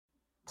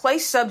Play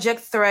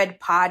Subject Thread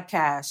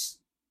Podcast.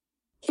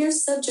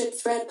 Here's Subject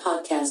Thread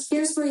Podcast.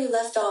 Here's where you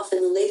left off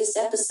in the latest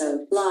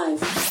episode,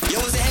 live. Yo,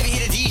 it's the heavy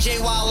hitter DJ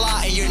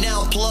Walla, and you're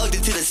now plugged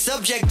into the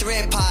Subject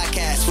Thread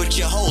Podcast with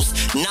your host,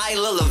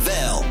 Nyla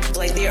Lavelle.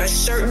 Like, there are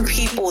certain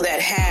people that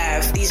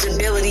have these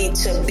ability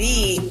to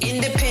be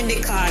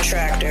independent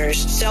contractors,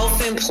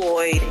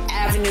 self-employed,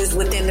 avenues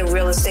within the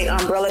real estate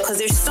umbrella, because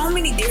there's so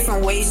many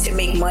different ways to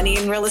make money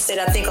in real estate.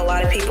 I think a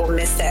lot of people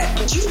miss that.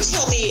 Could you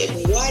tell me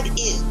what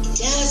it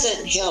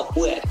doesn't help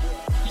with?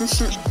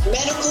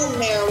 Medical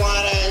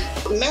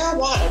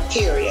marijuana,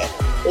 period.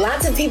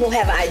 Lots of people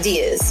have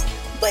ideas,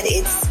 but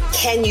it's,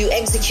 can you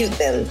execute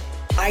them?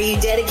 Are you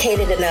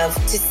dedicated enough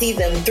to see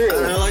them through?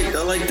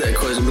 I like that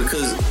question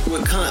because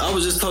with Kanye, I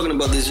was just talking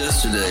about this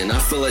yesterday, and I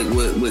feel like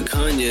with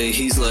Kanye,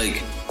 he's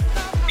like,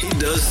 he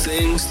does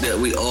things that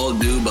we all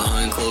do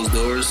behind closed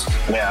doors.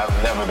 Yeah,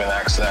 I've never been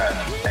asked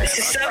that. It's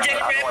a Subject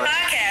Thread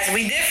Podcast.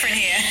 We different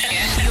here.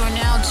 You are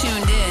now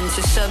tuned in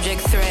to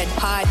Subject Thread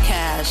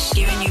Podcast,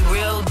 giving you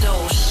real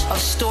dose of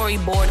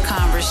storyboard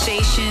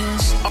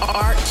conversations,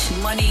 art,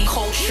 money,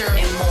 culture,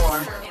 and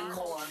more.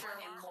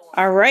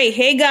 All right.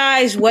 Hey,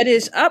 guys. What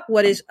is up?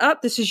 What is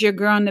up? This is your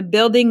girl in the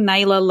building,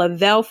 Nyla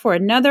Lavelle, for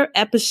another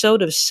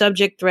episode of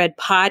Subject Thread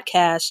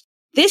Podcast.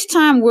 This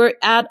time we're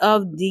out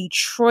of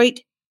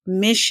Detroit,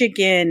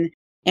 Michigan,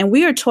 and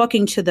we are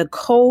talking to the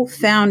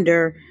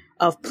co-founder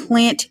of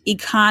Plant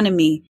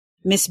Economy.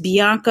 Miss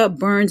Bianca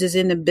Burns is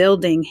in the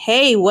building.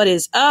 Hey, what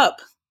is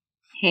up?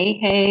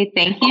 Hey.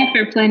 Thank you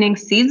for planting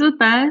seeds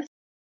with us.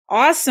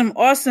 Awesome.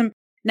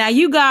 Now,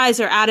 you guys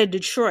are out of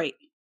Detroit.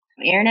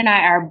 Aaron and I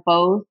are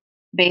both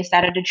based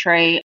out of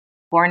Detroit,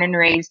 born and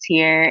raised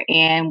here,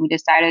 and we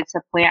decided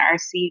to plant our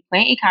seed,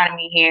 Plant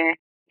Economy here.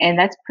 And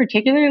that's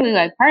particularly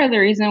like part of the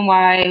reason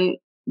why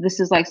this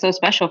is like so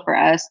special for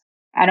us.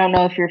 I don't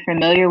know if you're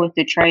familiar with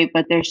Detroit,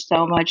 but there's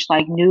so much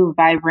like new,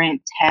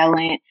 vibrant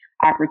talent,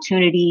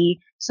 opportunity,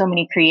 so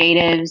many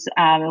creatives.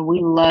 And we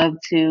love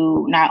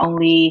to not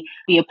only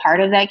be a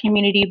part of that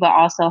community, but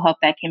also help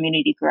that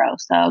community grow.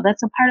 So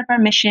that's a part of our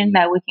mission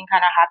that we can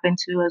kind of hop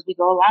into as we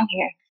go along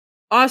here.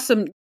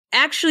 Awesome.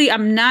 Actually,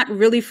 I'm not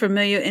really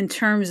familiar in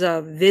terms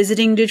of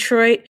visiting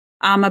Detroit.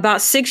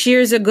 About 6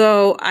 years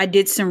ago, I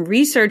did some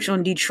research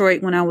on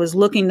Detroit when I was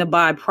looking to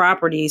buy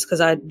properties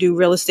because I do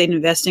real estate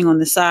investing on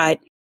the side.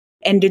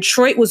 And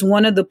Detroit was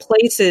one of the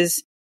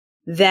places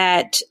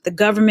that the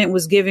government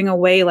was giving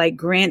away like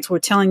grants, were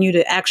telling you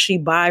to actually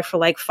buy for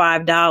like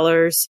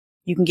 $5.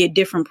 You can get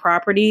different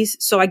properties.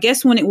 So I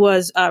guess when it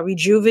was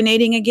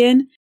rejuvenating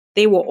again,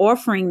 they were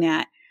offering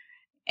that.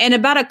 And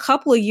about a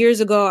couple of years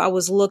ago, I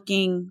was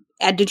looking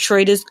at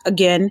Detroit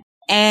again,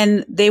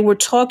 and they were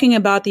talking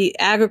about the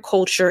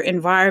agriculture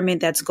environment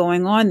that's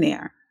going on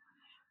there.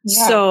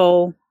 Yeah.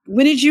 So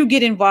when did you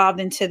get involved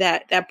into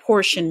that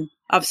portion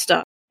of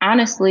stuff?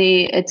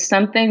 Honestly, it's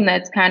something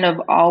that's kind of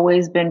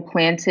always been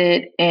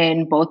planted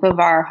in both of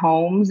our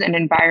homes and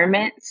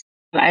environments.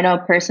 I know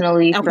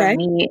personally for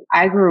me,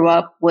 I grew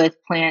up with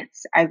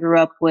plants. I grew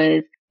up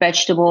with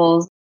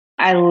vegetables.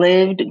 I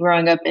lived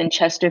growing up in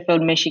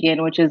Chesterfield,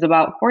 Michigan, which is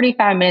about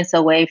 45 minutes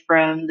away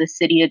from the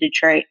city of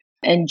Detroit.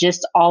 And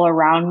just all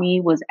around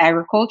me was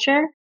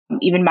agriculture.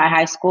 Even my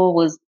high school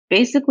was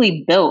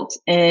basically built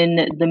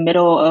in the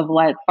middle of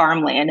like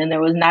farmland, and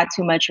there was not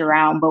too much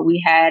around, but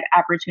we had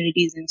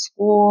opportunities in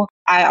school.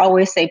 I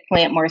always say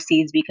plant more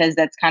seeds because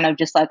that's kind of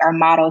just like our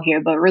motto here.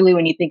 But really,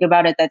 when you think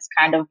about it, that's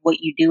kind of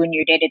what you do in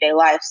your day-to-day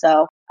life.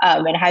 So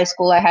in high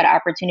school, I had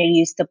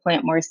opportunities to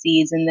plant more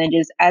seeds. And then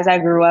just as I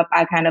grew up,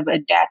 I kind of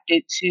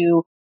adapted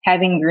to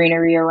having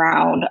greenery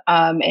around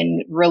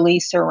and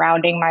really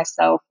surrounding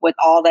myself with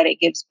all that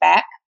it gives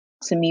back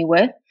to me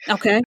with.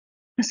 Okay.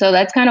 So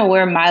that's kind of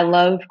where my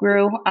love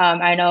grew.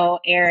 I know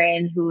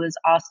Aaron, who is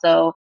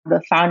also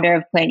the founder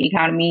of Plant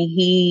Economy,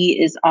 he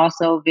is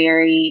also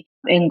very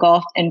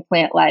engulfed in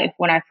plant life.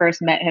 When I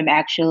first met him,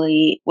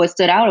 actually, what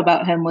stood out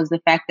about him was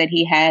the fact that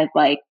he had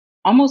like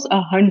almost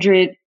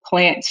 100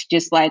 plants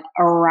just like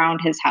around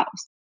his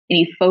house. And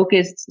he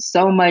focused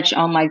so much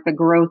on like the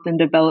growth and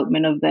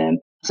development of them.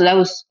 So that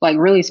was like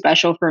really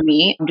special for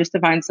me, just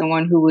to find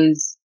someone who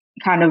was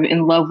kind of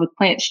in love with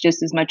plants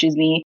just as much as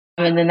me.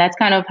 And then that's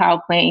kind of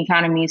how Plant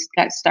Economy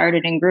got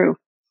started and grew.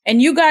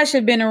 And you guys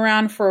have been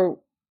around for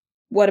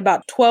what,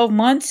 about 12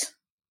 months?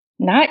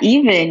 Not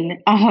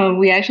even.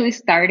 We actually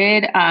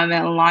started and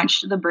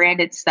launched the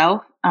brand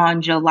itself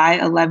on July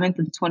 11th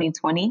of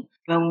 2020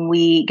 when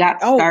we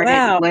got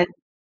started with,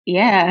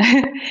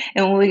 and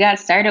when we got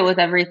started with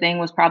everything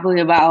was probably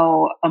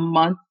about a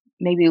month,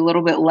 maybe a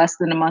little bit less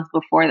than a month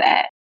before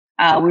that.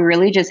 We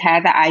really just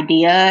had the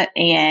idea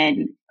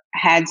and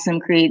had some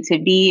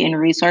creativity and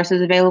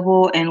resources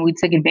available, and we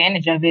took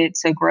advantage of it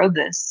to grow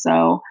this.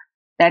 So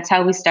that's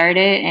how we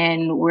started,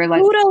 and we're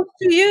like, kudos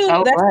to you.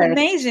 So that's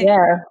amazing.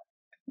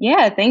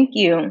 Yeah, thank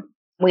you.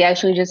 We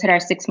actually just hit our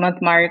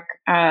 6-month mark,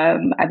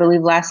 I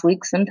believe last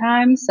week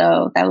sometime.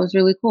 So that was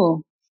really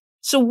cool.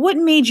 So what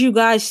made you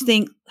guys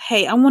think,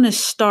 hey, I want to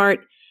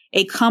start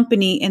a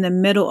company in the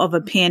middle of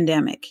a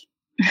pandemic?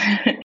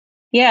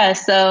 Yeah.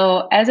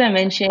 So as I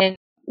mentioned,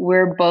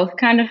 we're both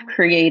kind of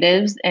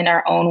creatives in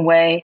our own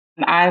way.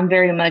 I'm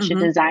very much a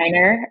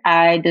designer.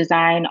 I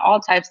design all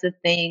types of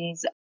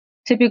things,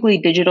 typically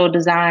digital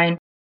design.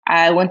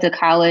 I went to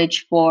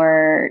college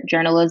for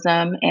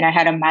journalism and I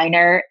had a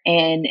minor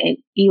in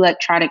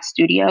electronic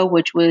studio,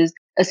 which was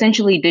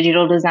essentially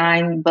digital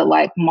design, but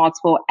like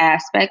multiple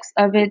aspects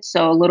of it.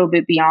 So a little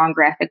bit beyond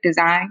graphic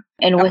design.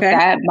 And with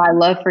that, my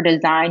love for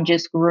design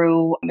just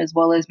grew as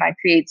well as my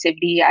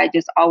creativity. I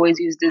just always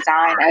use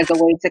design as a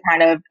way to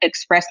kind of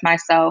express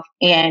myself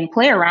and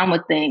play around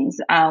with things.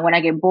 When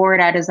I get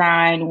bored, I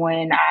design.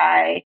 When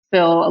I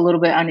feel a little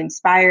bit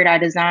uninspired, I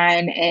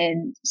design.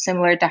 And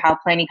similar to how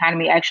Plant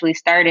Economy actually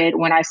started,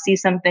 when I see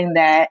something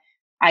that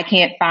I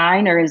can't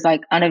find or is like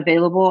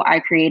unavailable,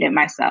 I create it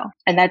myself.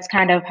 And that's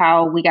kind of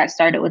how we got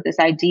started with this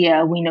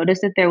idea. We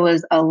noticed that there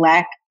was a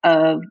lack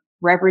of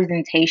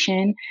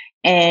representation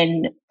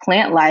in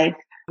plant life,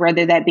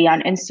 whether that be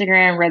on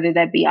Instagram, whether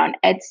that be on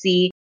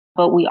Etsy.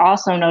 But we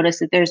also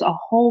noticed that there's a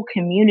whole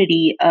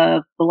community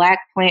of Black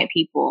plant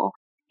people,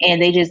 and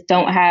they just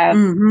don't have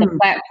the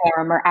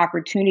platform or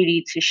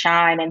opportunity to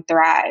shine and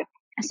thrive.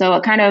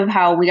 So kind of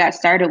how we got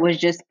started was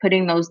just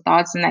putting those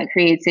thoughts and that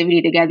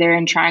creativity together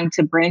and trying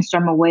to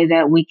brainstorm a way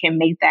that we can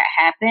make that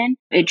happen.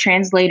 It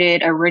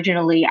translated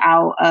originally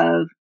out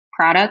of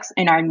products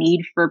and our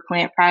need for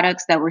plant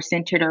products that were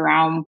centered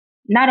around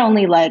not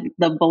only like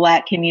the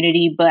Black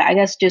community, but I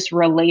guess just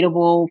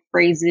relatable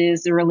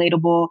phrases,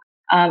 relatable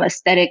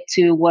aesthetic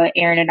to what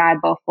Aaron and I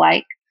both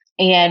like.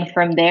 And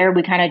from there,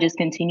 we kind of just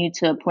continued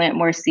to plant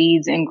more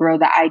seeds and grow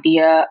the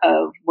idea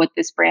of what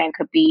this brand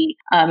could be,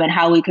 and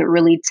how we could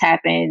really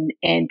tap in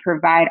and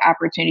provide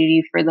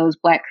opportunity for those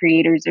Black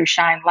creators or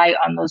shine light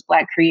on those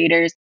Black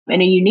creators in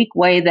a unique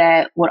way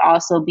that would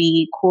also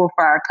be cool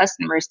for our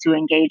customers to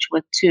engage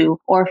with too,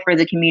 or for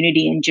the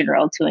community in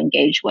general to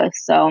engage with.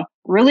 So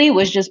really it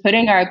was just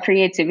putting our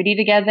creativity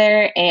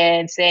together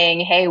and saying,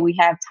 hey, we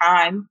have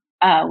time.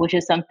 Which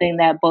is something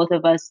that both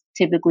of us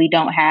typically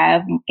don't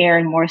have,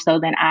 Aaron more so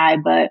than I,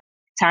 but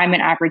time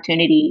and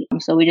opportunity.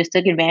 So we just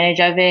took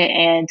advantage of it.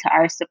 And to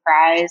our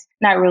surprise,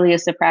 not really a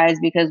surprise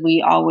because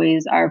we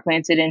always are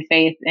planted in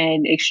faith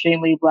and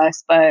extremely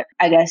blessed. But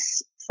I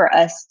guess for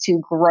us to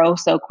grow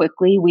so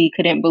quickly, we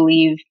couldn't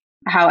believe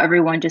how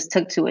everyone just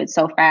took to it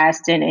so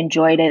fast and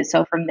enjoyed it.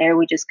 So from there,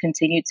 we just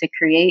continued to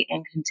create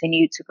and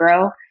continue to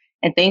grow.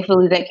 And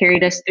thankfully, that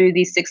carried us through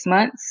these 6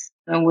 months.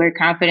 And we're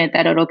confident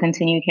that it'll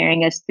continue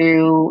carrying us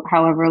through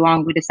however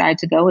long we decide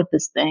to go with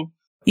this thing.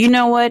 You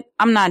know what?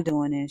 I'm not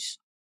doing this.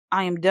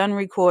 I am done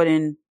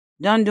recording,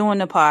 done doing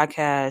the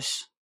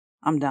podcast.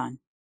 I'm done.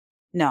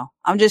 No,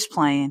 I'm just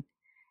playing.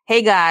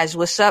 Hey guys,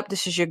 what's up?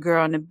 This is your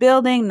girl in the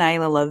building,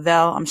 Nyla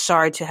Lavelle. I'm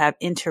sorry to have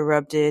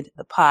interrupted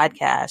the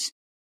podcast,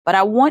 but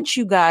I want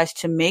you guys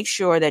to make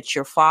sure that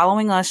you're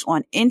following us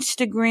on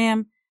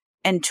Instagram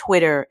and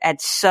Twitter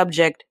at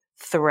Subject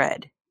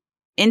Thread.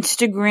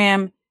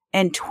 Instagram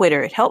and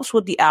Twitter. It helps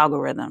with the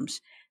algorithms.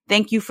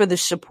 Thank you for the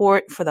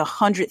support for the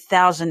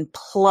 100,000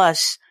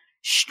 plus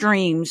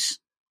streams,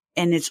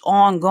 and it's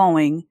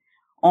ongoing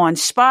on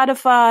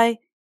Spotify,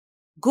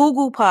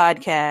 Google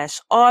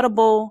Podcasts,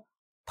 Audible,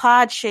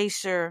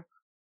 Podchaser,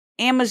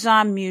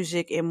 Amazon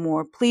Music, and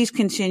more. Please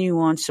continue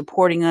on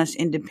supporting us,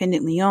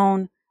 independently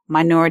owned,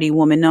 minority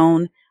woman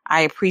owned.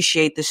 I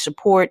appreciate the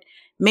support.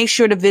 Make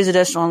sure to visit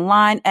us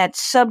online at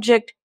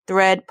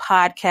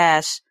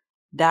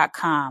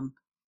subjectthreadpodcast.com.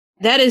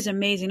 That is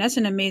amazing. That's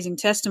an amazing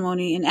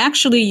testimony. And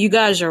actually, you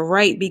guys are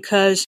right,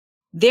 because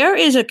there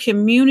is a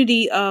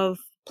community of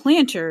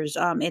planters,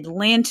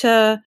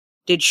 Atlanta,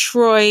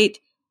 Detroit,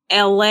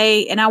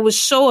 LA. And I was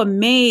so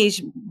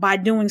amazed by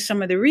doing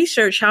some of the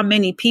research, how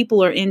many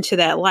people are into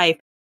that life.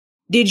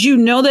 Did you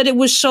know that it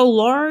was so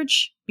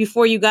large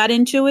before you got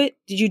into it?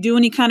 Did you do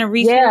any kind of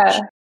research?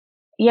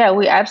 Yeah,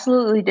 we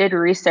absolutely did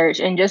research.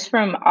 And just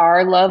from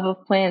our love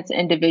of plants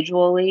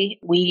individually,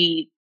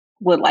 we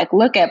would like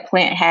look at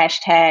plant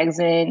hashtags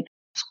and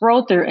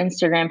scroll through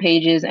Instagram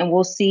pages, and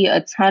we'll see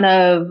a ton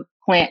of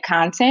plant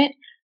content,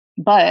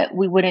 but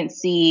we wouldn't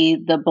see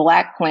the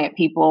Black plant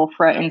people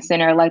front and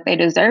center like they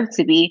deserve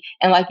to be.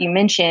 And like you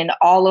mentioned,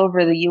 all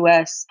over the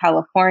US,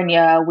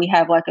 California, we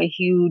have like a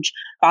huge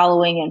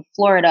following in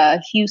Florida,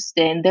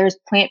 Houston. There's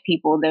plant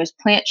people, there's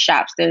plant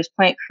shops, there's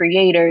plant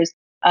creators.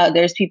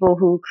 There's people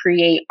who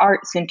create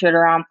art centered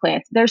around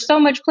plants. There's so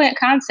much plant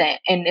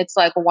content. And it's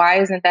like, why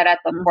isn't that at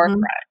the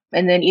forefront?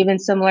 And then even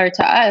similar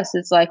to us,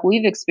 it's like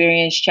we've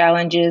experienced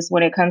challenges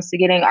when it comes to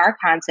getting our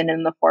content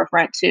in the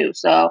forefront too.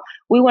 So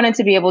we wanted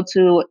to be able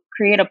to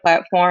create a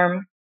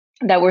platform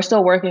that we're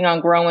still working on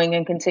growing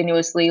and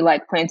continuously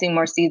like planting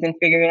more seeds and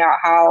figuring out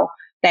how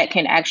that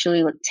can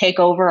actually take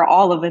over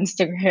all of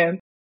Instagram.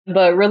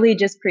 But really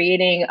just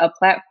creating a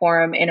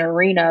platform, an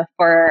arena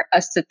for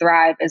us to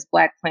thrive as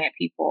Black plant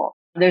people.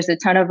 There's a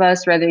ton of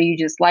us, whether you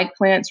just like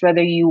plants,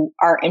 whether you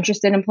are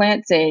interested in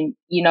plants and,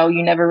 you know,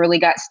 you never really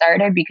got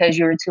started because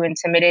you were too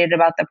intimidated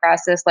about the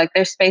process. Like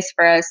there's space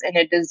for us and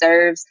it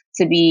deserves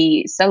to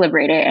be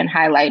celebrated and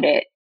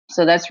highlighted.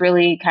 So that's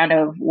really kind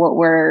of what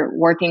we're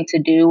working to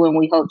do and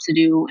we hope to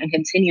do and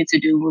continue to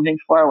do moving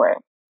forward.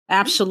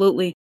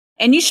 Absolutely.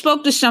 And you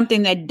spoke to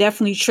something that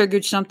definitely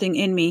triggered something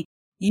in me.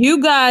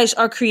 You guys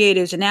are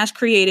creatives, and as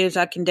creatives,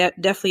 I can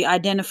definitely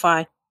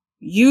identify.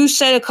 You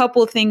said a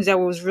couple of things that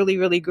was really,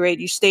 really great.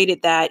 You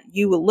stated that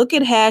you would look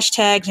at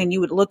hashtags and you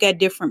would look at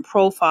different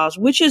profiles,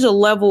 which is a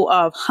level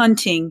of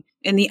hunting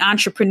in the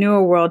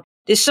entrepreneur world.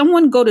 Does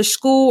someone go to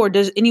school, or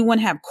does anyone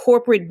have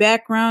corporate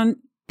background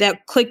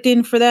that clicked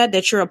in for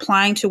that you're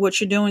applying to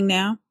what you're doing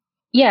now?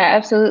 Yeah,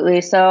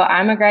 absolutely. So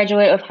I'm a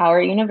graduate of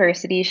Howard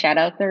University. Shout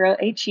out to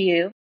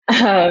HU.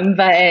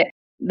 But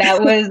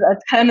that was a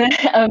ton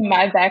of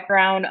my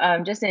background.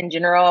 Just in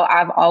general,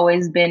 I've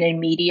always been in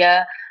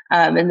media.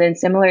 And then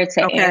similar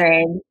to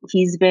Aaron,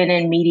 he's been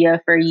in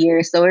media for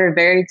years. So we're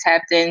very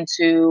tapped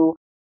into,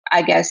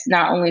 I guess,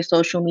 not only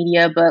social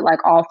media, but like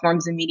all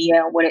forms of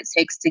media and what it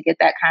takes to get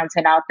that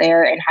content out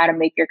there and how to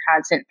make your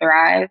content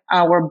thrive.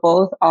 We're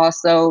both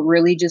also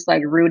really just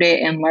like rooted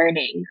in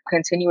learning,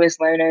 continuous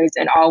learners,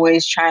 and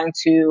always trying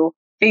to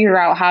figure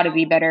out how to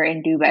be better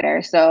and do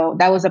better. So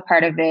that was a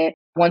part of it.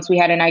 Once we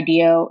had an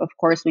idea, of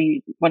course,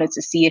 we wanted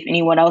to see if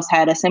anyone else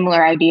had a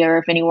similar idea or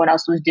if anyone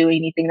else was doing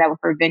anything that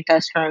would prevent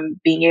us from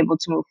being able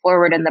to move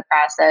forward in the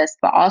process,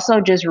 but also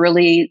just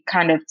really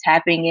kind of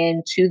tapping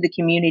into the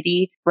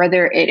community,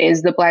 whether it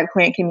is the Black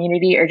plant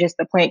community or just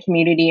the plant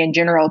community in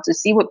general, to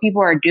see what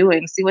people are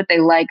doing, see what they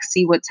like,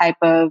 see what type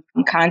of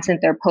content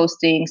they're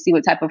posting, see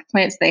what type of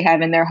plants they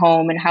have in their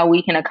home and how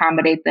we can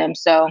accommodate them.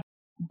 So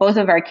both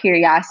of our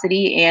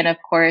curiosity and, of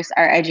course,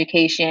 our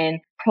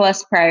education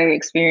plus prior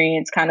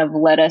experience kind of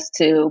led us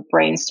to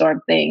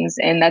brainstorm things.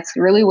 And that's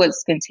really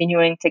what's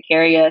continuing to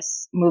carry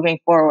us moving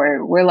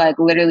forward. We're like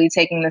literally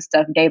taking this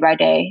stuff day by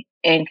day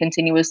and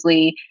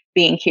continuously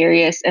being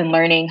curious and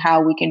learning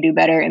how we can do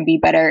better and be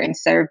better and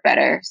serve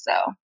better. So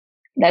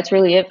that's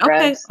really it for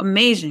us.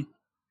 Amazing.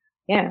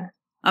 Yeah.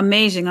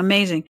 Amazing.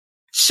 Amazing.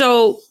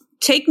 So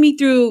take me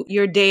through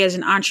your day as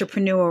an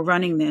entrepreneur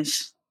running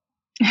this.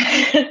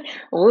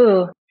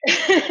 Ooh.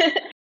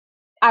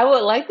 I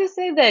would like to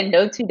say that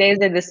no 2 days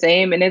are the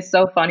same. And it's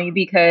so funny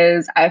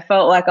because I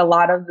felt like a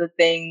lot of the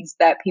things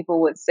that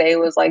people would say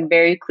was like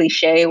very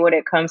cliche when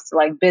it comes to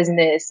like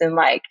business and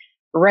like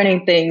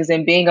running things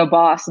and being a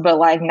boss. But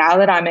like now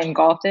that I'm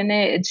engulfed in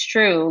it, it's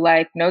true.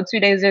 Like no 2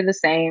 days are the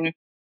same.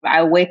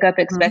 I wake up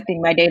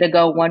expecting my day to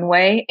go one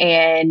way,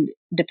 and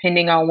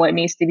depending on what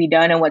needs to be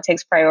done and what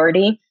takes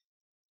priority,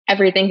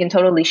 everything can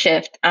totally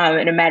shift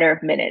in a matter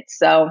of minutes.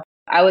 So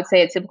I would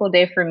say a typical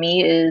day for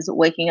me is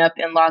waking up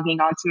and logging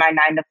on to my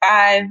 9 to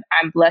 5.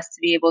 I'm blessed to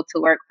be able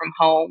to work from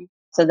home.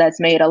 So that's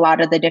made a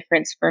lot of the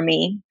difference for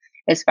me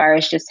as far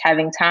as just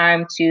having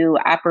time to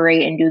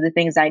operate and do the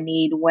things I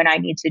need when I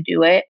need to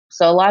do it.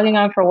 So logging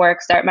on for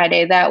work, start my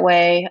day that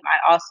way.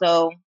 I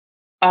also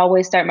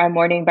always start my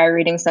morning by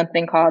reading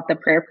something called the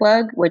Prayer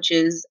Plug, which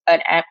is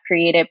an app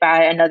created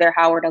by another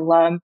Howard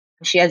alum.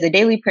 She has a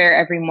daily prayer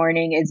every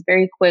morning. It's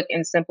very quick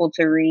and simple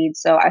to read.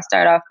 So I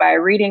start off by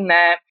reading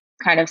that,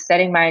 kind of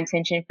setting my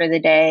intention for the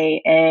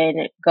day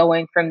and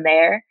going from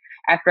there.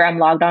 After I'm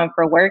logged on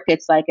for work,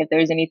 it's like if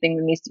there's anything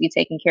that needs to be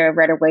taken care of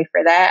right away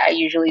for that, I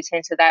usually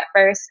tend to that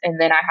first.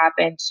 And then I hop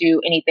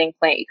into anything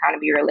plant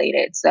economy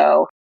related.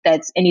 So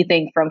that's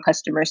anything from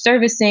customer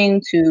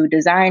servicing to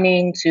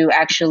designing to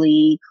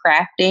actually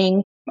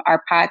crafting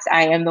our pots.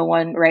 I am the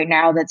one right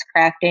now that's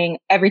crafting.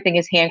 Everything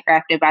is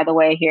handcrafted, by the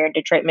way, here in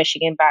Detroit,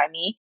 Michigan by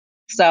me.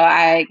 So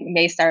I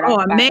may start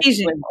off by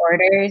doing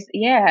orders.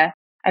 Yeah.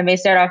 I may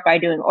start off by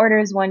doing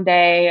orders one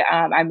day.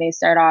 I may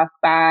start off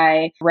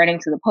by running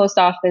to the post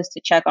office to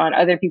check on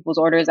other people's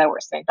orders that were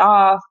sent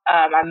off.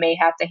 I may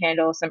have to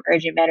handle some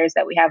urgent matters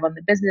that we have on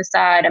the business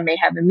side. I may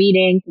have a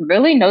meeting.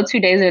 Really, no 2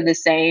 days are the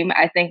same.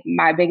 I think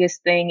my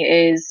biggest thing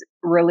is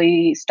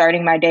really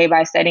starting my day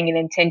by setting an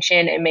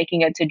intention and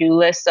making a to-do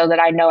list so that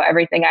I know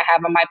everything I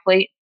have on my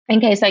plate. In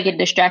case I get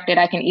distracted,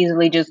 I can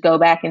easily just go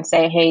back and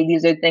say, hey,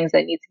 these are things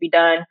that need to be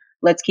done.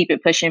 Let's keep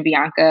it pushing,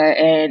 Bianca.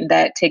 And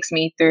that takes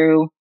me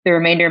through the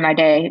remainder of my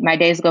day. My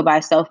days go by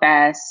so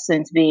fast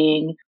since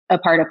being a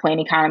part of plant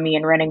economy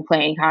and running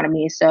plant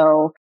economy.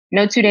 So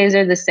no 2 days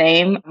are the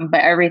same, but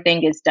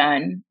everything is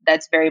done.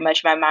 That's very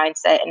much my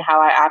mindset and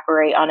how I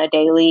operate on a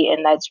daily.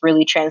 And that's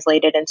really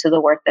translated into the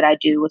work that I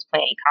do with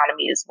plant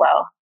economy as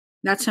well.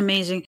 That's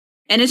amazing.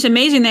 And it's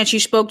amazing that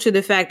you spoke to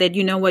the fact that,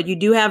 you know what, you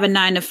do have a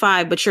 9 to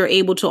 5, but you're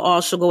able to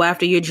also go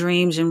after your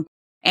dreams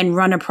and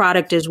run a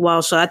product as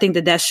well. So I think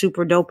that that's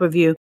super dope of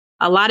you.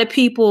 A lot of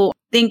people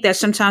think that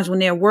sometimes when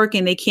they're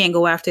working, they can't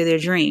go after their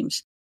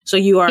dreams. So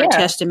you are a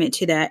testament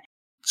to that.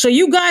 So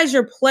you guys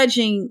are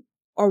pledging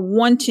or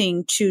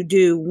wanting to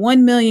do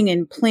 1 million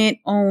in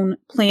plant-owned,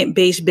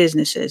 plant-based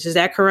businesses. Is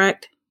that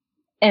correct?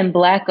 And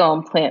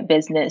Black-owned plant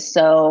business.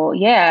 So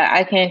yeah,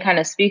 I can kind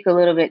of speak a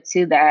little bit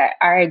to that.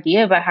 Our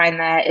idea behind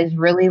that is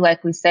really,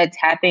 like we said,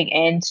 tapping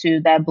into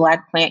that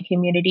Black plant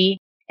community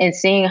and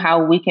seeing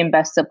how we can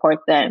best support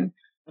them.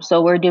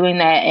 So we're doing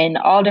that in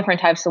all different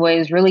types of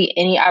ways. Really,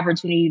 any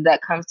opportunity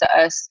that comes to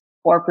us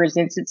or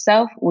presents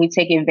itself, we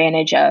take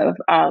advantage of.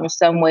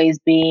 Some ways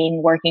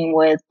being working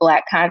with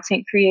Black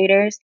content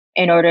creators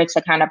in order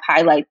to kind of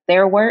highlight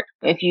their work.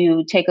 If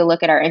you take a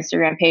look at our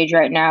Instagram page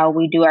right now,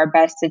 we do our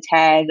best to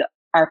tag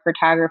our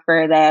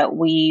photographer that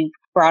we've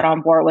brought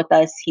on board with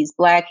us. He's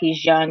Black,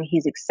 he's young,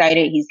 he's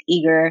excited, he's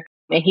eager,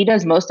 and he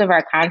does most of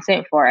our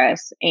content for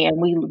us.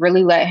 And we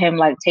really let him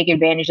like take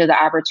advantage of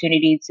the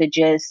opportunity to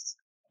just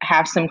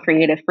have some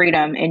creative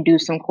freedom and do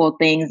some cool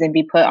things and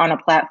be put on a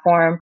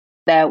platform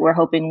that we're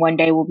hoping one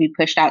day will be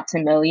pushed out to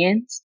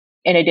millions.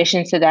 In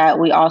addition to that,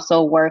 we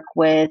also work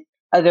with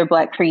other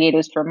Black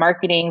creators for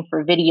marketing,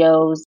 for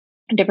videos,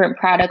 different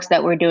products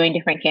that we're doing,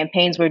 different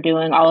campaigns we're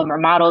doing. All of our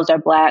models are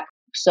Black.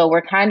 So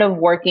we're kind of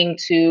working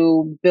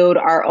to build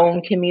our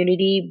own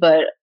community,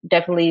 but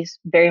definitely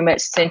very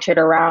much centered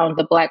around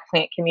the Black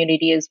plant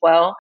community as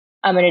well.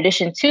 In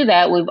addition to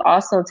that, we've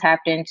also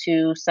tapped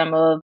into some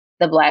of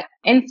the Black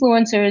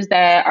influencers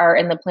that are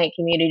in the plant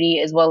community,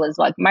 as well as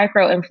like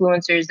micro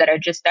influencers that are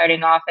just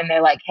starting off and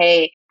they're like,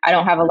 hey, I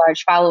don't have a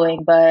large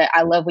following, but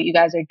I love what you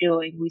guys are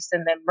doing. We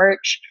send them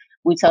merch.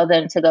 We tell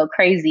them to go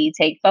crazy,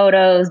 take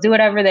photos, do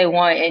whatever they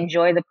want,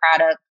 enjoy the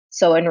product.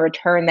 So in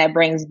return, that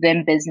brings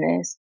them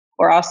business.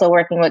 We're also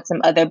working with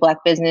some other Black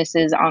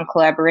businesses on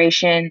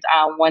collaborations.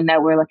 One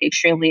that we're like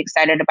extremely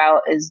excited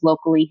about is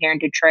locally here in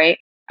Detroit.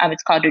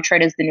 It's called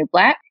Detroit is the New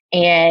Black.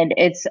 And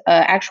it's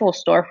an actual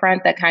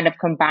storefront that kind of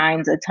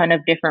combines a ton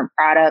of different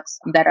products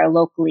that are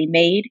locally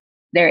made.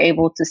 They're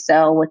able to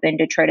sell within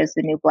Detroit is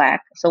the New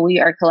Black. So we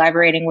are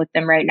collaborating with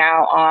them right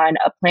now on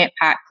a plant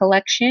pot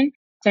collection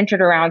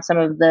centered around some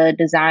of the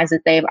designs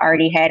that they've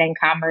already had in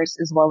commerce,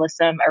 as well as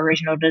some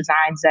original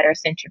designs that are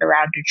centered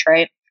around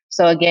Detroit.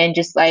 So again,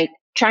 just like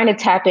trying to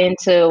tap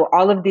into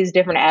all of these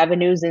different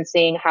avenues and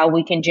seeing how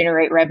we can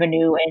generate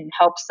revenue and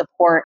help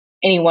support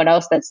anyone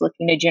else that's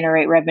looking to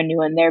generate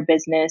revenue in their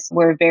business.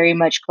 We're very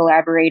much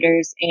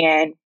collaborators,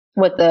 and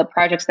with the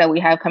projects that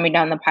we have coming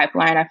down the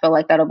pipeline, I feel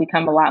like that'll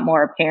become a lot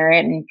more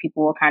apparent and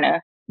people will kind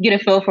of get a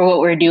feel for what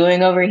we're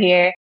doing over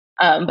here.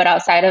 But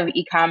outside of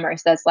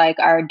e-commerce, that's like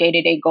our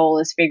day-to-day goal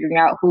is figuring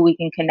out who we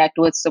can connect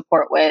with,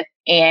 support with,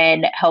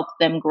 and help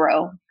them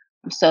grow.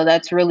 So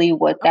that's really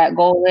what that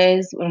goal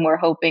is. And we're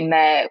hoping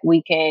that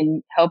we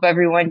can help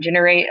everyone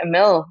generate a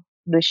mill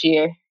this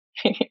year.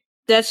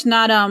 That's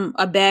not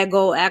a bad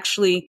goal,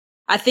 actually.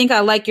 I think I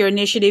like your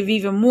initiative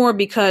even more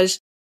because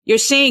you're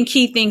saying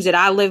key things that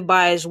I live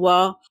by as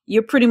well.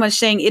 You're pretty much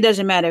saying it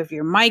doesn't matter if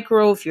you're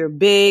micro, if you're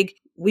big,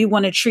 we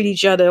want to treat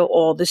each other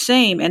all the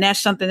same. And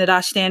that's something that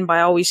I stand by.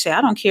 I always say, I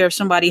don't care if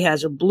somebody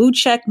has a blue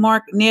check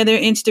mark near their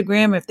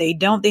Instagram. If they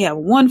don't, they have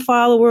 1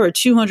 follower or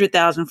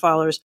 200,000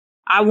 followers.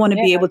 I want to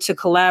be able to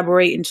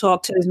collaborate and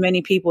talk to as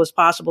many people as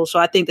possible. So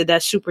I think that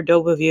that's super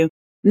dope of you.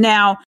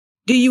 Now,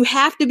 do you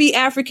have to be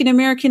African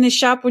American to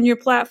shop on your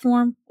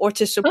platform or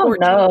to support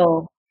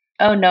you?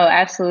 Oh, no,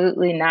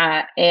 absolutely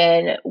not.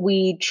 And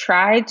we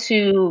try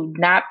to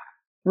not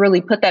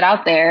really put that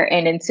out there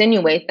and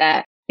insinuate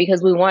that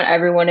because we want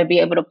everyone to be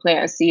able to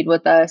plant a seed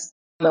with us.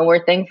 And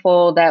we're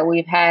thankful that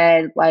we've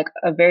had like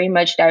a very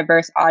much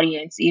diverse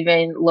audience,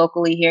 even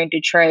locally here in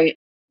Detroit.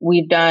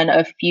 We've done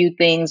a few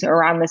things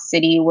around the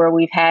city where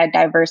we've had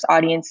diverse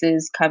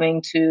audiences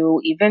coming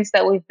to events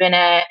that we've been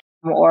at.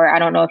 Or I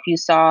don't know if you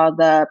saw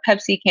the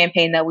Pepsi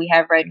campaign that we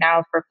have right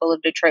now for Full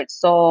of Detroit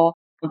Soul.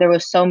 There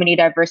was so many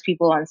diverse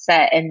people on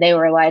set and they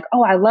were like,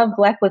 oh, I love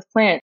Black with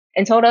Plants,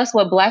 and told us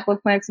what Black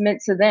with Plants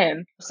meant to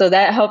them. So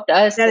that helped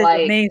us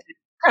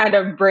kind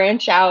of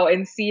branch out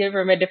and see it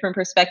from a different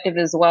perspective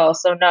as well.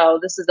 So no,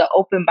 this is an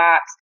open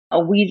box.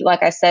 We,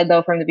 like I said,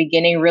 though, from the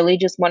beginning, really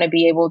just want to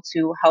be able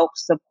to help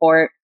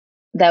support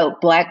the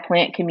Black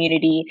plant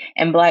community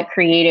and Black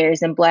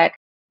creators and Black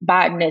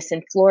botanists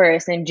and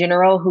florists in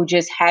general who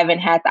just haven't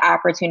had the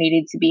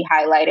opportunity to be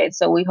highlighted.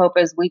 So we hope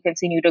as we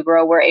continue to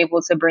grow, we're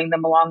able to bring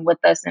them along with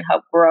us and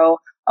help grow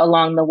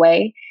along the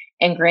way.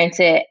 And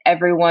granted,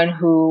 everyone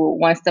who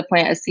wants to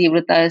plant a seed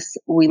with us,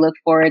 we look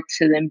forward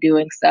to them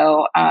doing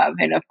so.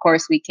 And of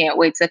course, we can't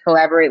wait to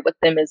collaborate with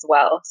them as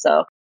well.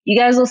 So you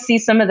guys will see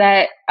some of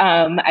that,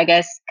 I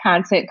guess,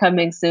 content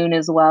coming soon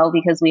as well,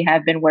 because we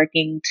have been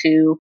working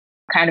to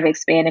kind of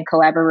expand and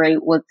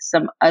collaborate with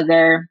some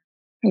other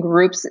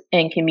groups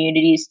and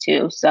communities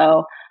too.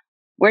 So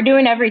we're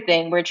doing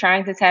everything. We're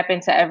trying to tap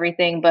into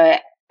everything, but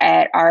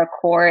at our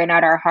core and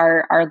at our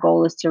heart, our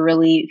goal is to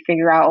really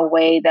figure out a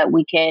way that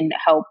we can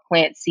help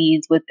plant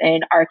seeds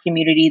within our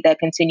community that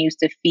continues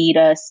to feed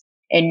us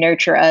and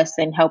nurture us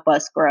and help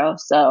us grow.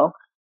 So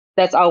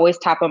that's always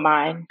top of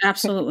mind.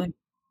 Absolutely.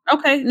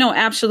 Okay. No,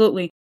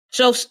 absolutely.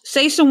 So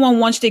say someone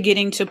wants to get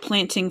into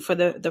planting for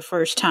the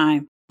first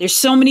time. There's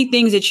so many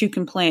things that you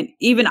can plant.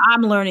 Even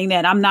I'm learning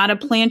that. I'm not a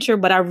planter,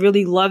 but I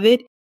really love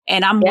it.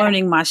 And I'm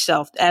learning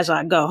myself as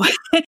I go.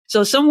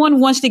 So someone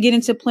wants to get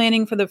into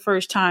planting for the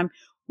first time.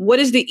 What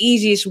is the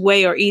easiest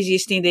way or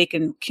easiest thing they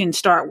can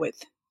start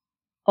with?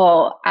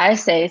 Well, I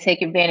say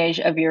take advantage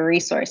of your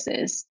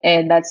resources.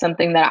 And that's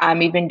something that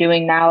I'm even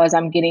doing now as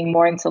I'm getting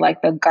more into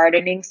like the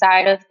gardening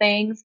side of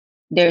things.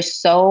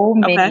 There's so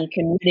many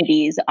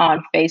communities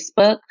on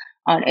Facebook,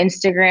 on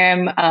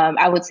Instagram.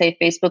 I would say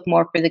Facebook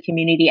more for the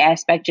community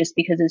aspect just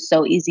because it's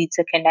so easy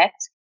to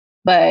connect.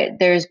 But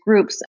there's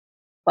groups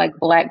like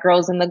Black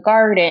Girls in the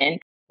Garden,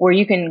 where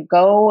you can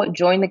go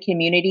join the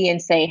community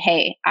and say,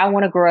 hey, I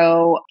want to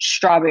grow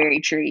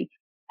strawberry tree.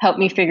 Help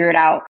me figure it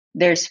out.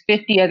 There's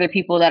 50 other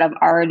people that have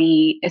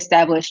already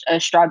established a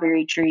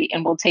strawberry tree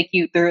and will take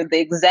you through the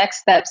exact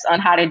steps on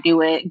how to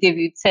do it, give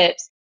you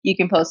tips. You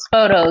can post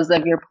photos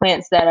of your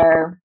plants that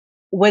are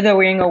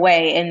withering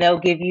away and they'll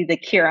give you the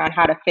cure on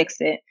how to fix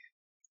it.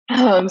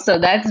 So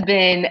that's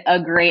been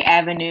a great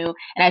avenue.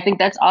 And I think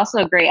that's also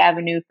a great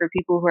avenue for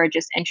people who are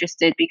just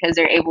interested because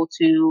they're able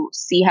to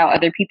see how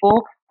other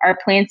people are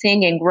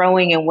planting and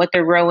growing and what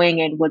they're growing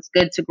and what's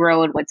good to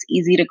grow and what's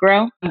easy to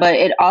grow. But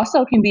it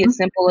also can be as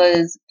simple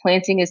as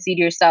planting a seed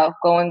yourself,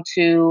 going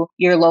to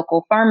your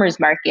local farmer's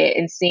market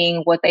and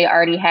seeing what they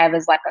already have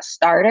as like a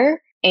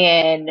starter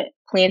and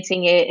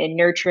planting it and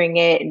nurturing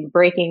it and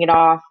breaking it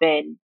off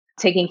and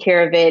taking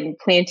care of it and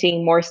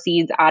planting more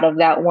seeds out of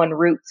that one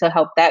root to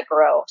help that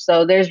grow.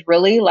 So there's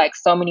really like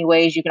so many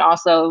ways. You can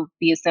also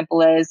be as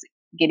simple as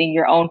getting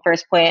your own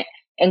first plant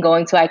and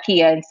going to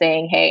IKEA and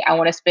saying, hey, I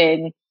want to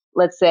spend,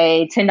 let's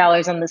say,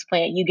 $10 on this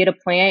plant. You get a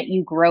plant,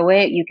 you grow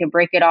it, you can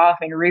break it off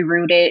and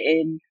reroot it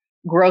and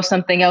grow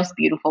something else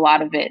beautiful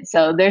out of it.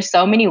 So there's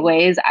so many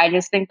ways. I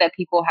just think that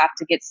people have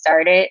to get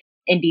started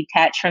and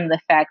detach from the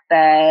fact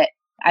that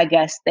I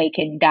guess they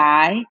can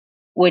die,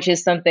 which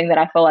is something that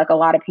I feel like a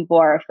lot of people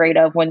are afraid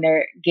of when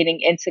they're getting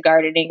into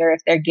gardening or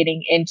if they're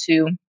getting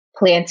into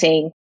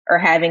planting or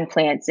having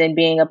plants and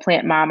being a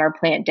plant mom or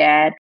plant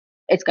dad.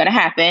 It's going to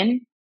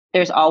happen.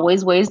 There's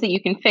always ways that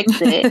you can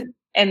fix it.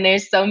 And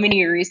there's so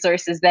many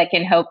resources that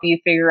can help you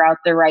figure out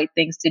the right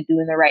things to do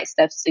and the right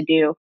steps to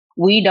do.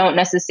 We don't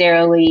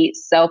necessarily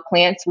sell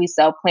plants, we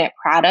sell plant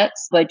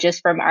products, but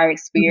just from our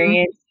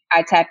experience,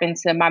 I tap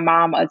into my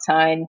mom a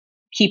ton,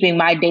 keeping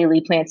my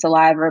daily plants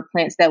alive or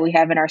plants that we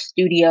have in our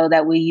studio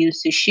that we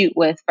use to shoot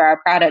with for our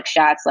product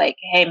shots. Like,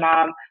 hey,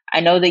 mom, I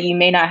know that you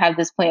may not have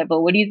this plant,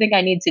 but what do you think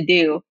I need to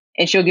do?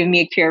 And she'll give me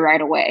a cure right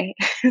away.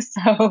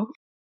 So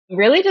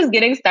really just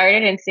getting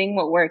started and seeing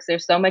what works.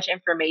 There's so much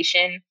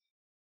information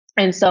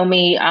and so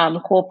many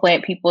cool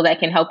plant people that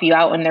can help you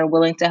out when they're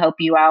willing to help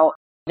you out.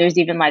 There's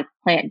even like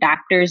plant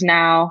doctors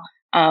now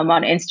on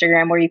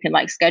Instagram where you can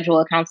like schedule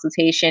a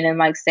consultation and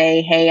like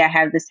say, hey, I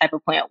have this type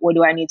of plant. What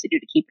do I need to do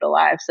to keep it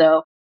alive?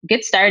 So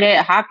get started,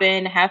 hop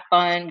in, have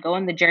fun, go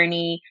on the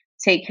journey,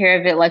 take care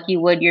of it like you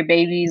would your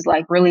babies,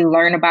 like really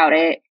learn about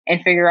it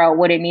and figure out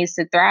what it needs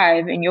to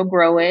thrive and you'll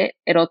grow it.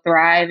 It'll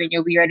thrive and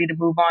you'll be ready to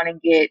move on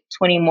and get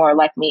 20 more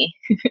like me.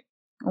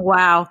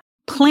 Wow.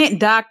 Plant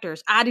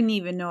doctors. I didn't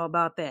even know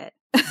about that.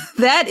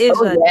 That is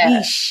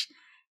niche.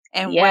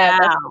 And yeah, wow.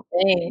 That's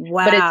the thing.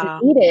 Wow. But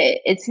it's needed.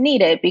 It's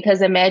needed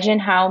because imagine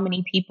how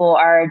many people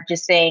are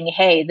just saying,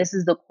 hey, this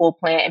is the cool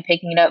plant and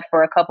picking it up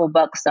for a couple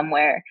bucks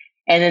somewhere.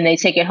 And then they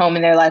take it home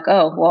and they're like,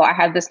 oh, well, I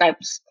have this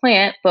nice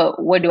plant,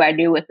 but what do I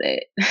do with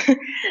it?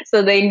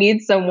 So they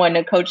need someone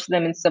to coach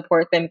them and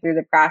support them through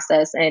the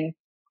process. And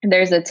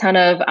there's a ton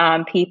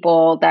of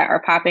people that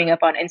are popping up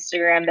on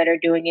Instagram that are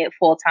doing it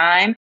full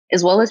time,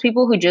 as well as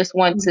people who just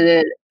want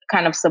to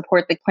kind of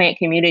support the plant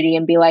community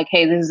and be like,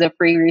 hey, this is a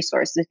free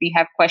resource. If you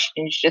have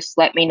questions, just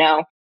let me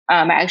know.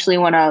 I actually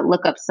want to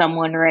look up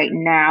someone right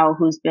now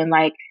who's been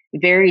like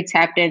very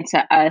tapped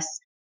into us.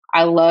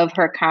 I love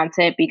her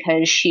content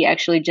because she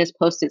actually just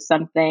posted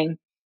something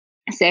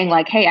saying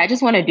like, hey, I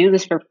just want to do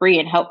this for free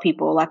and help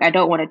people. Like, I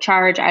don't want to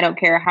charge. I don't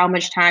care how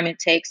much time it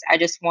takes. I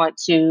just want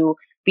to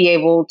be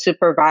able to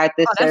provide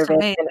this service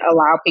and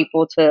allow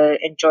people to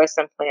enjoy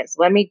some plants.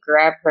 Let me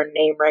grab her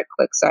name right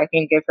quick so I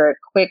can give her a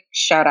quick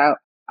shout out.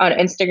 On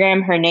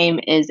Instagram, her name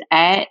is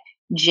at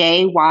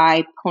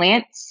JY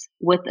Plants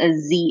with a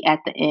Z at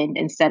the end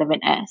instead of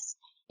an S.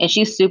 And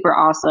she's super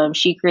awesome.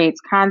 She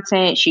creates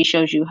content. She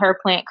shows you her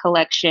plant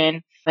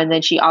collection. And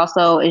then she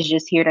also is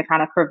just here to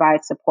kind of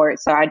provide support.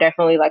 So I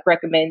definitely like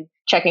recommend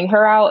checking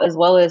her out, as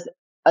well as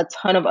a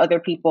ton of other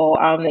people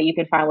that you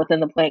can find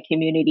within the plant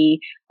community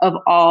of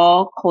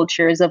all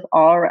cultures, of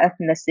all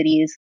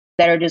ethnicities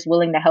that are just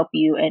willing to help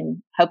you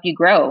and help you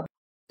grow.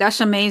 That's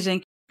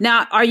amazing.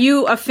 Now, are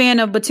you a fan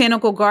of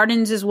botanical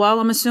gardens as well,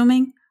 I'm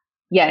assuming?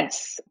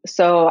 Yes.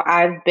 So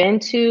I've been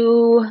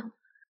to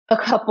a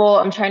couple.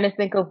 I'm trying to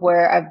think of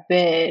where I've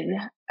been.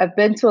 I've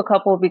been to a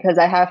couple because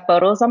I have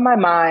photos on my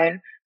mind.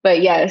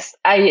 But yes,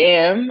 I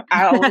am.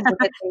 I always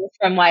look at things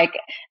from like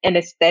an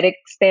aesthetic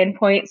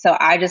standpoint. So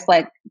I just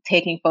like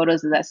taking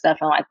photos of that stuff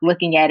and like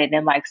looking at it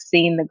and like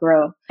seeing the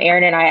growth.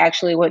 Aaron and I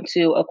actually went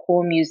to a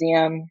cool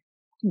museum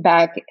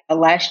back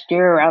last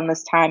year around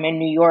this time in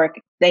New York.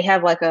 They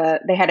had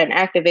an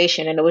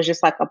activation and it was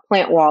just like a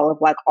plant wall of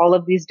like all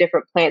of these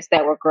different plants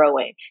that were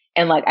growing.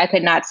 And like, I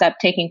could not stop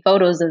taking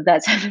photos of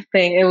that type of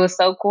thing. It was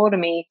so cool to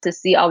me to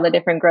see all the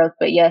different growth.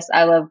 But yes,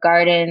 I love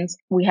gardens.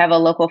 We have a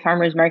local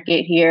farmers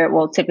market here.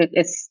 Well, typically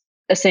it's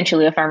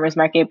essentially a farmers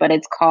market, but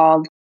it's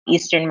called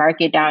Eastern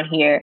Market down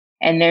here.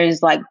 And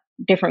there's like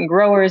different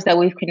growers that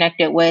we've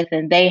connected with,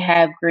 and they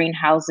have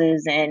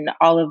greenhouses and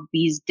all of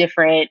these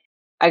different,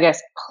 I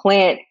guess,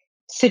 plant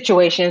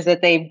situations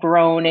that they've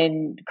grown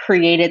and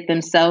created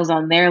themselves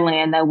on their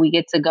land that we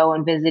get to go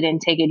and visit and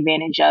take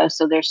advantage of.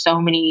 So there's so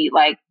many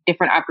like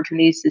different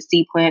opportunities to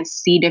see plants,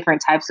 see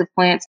different types of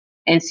plants,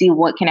 and see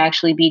what can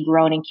actually be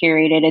grown and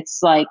curated. It's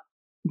like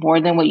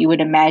more than what you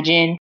would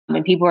imagine.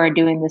 And people are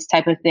doing this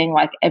type of thing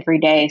like every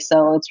day.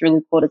 So it's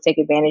really cool to take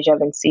advantage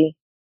of and see.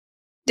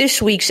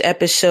 This week's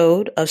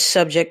episode of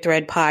Subject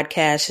Thread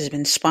Podcast has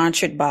been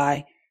sponsored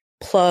by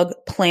Plug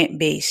Plant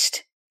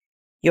Based,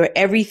 your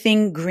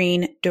everything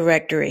green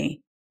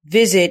directory.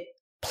 Visit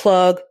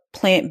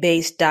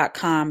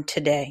plugplantbased.com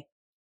today.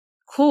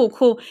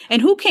 Cool.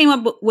 And who came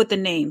up with the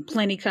name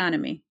Plant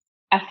Economy?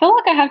 I feel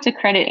like I have to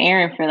credit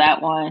Aaron for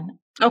that one.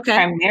 Okay.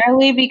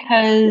 Primarily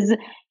because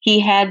he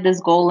had this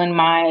goal in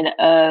mind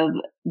of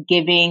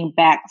giving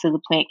back to the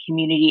plant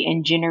community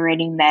and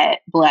generating that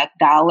Black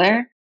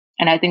dollar.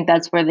 And I think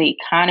that's where the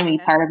economy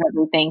part of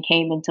everything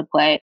came into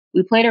play.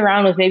 We played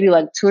around with maybe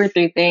like 2 or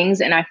 3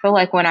 things. And I feel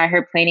like when I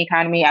heard Plant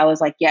Economy, I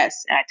was like,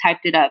 yes. And I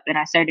typed it up and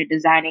I started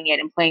designing it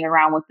and playing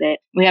around with it.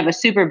 We have a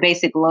super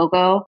basic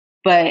logo,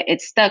 but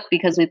it stuck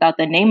because we thought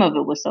the name of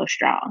it was so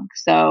strong.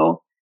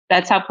 So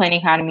that's how Plant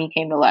Economy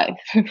came to life.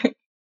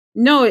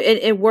 No,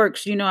 it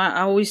works. You know,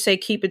 I always say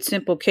keep it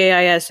simple,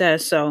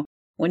 KISS. So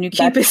when you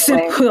keep it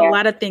simple, a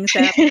lot of things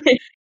happen.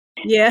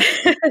 Yeah.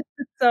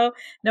 So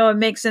no, it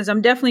makes sense.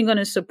 I'm definitely going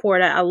to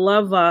support it. I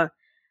love the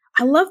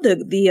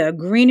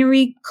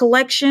greenery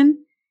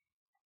collection.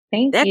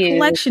 Thank you. That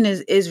collection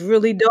is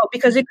really dope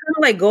because it kind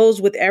of like goes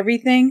with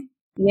everything.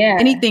 Yeah.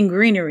 Anything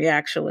greenery,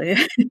 actually.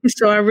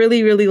 So I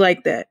really, really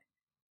like that.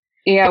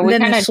 Yeah. And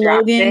then the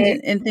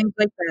slogans and things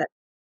like that.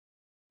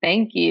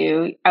 Thank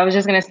you. I was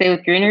just going to say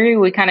with greenery,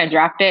 we kind of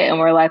dropped it and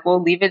we're like,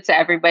 we'll leave it to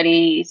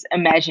everybody's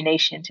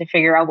imagination to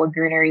figure out what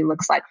greenery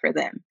looks like for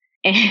them.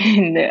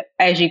 And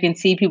as you can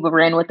see, people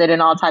ran with it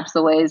in all types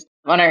of ways.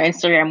 On our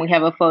Instagram, we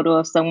have a photo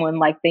of someone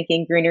like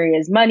thinking greenery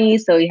is money.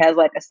 So he has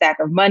like a stack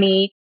of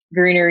money.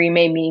 Greenery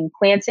may mean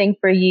planting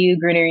for you.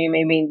 Greenery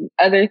may mean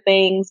other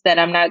things that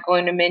I'm not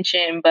going to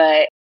mention,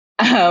 but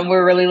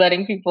we're really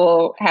letting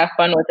people have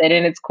fun with it.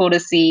 And it's cool to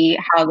see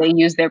how they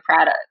use their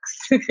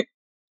products.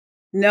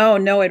 No,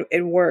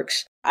 it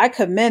works. I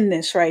commend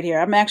this right here.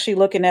 I'm actually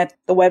looking at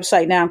the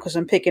website now because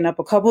I'm picking up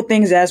a couple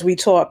things as we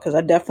talk because I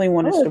definitely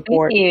want to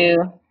support.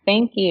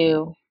 Thank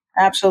you.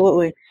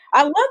 Absolutely.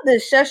 I love the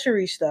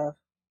accessory stuff.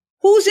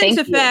 Who's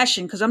into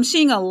fashion? Because I'm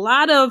seeing a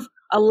lot of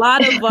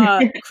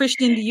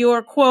Christian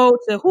Dior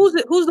quotes. Who's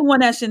the one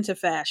that's into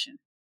fashion?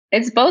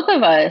 It's both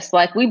of us.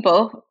 Like we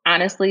both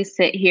honestly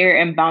sit here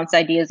and bounce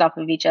ideas off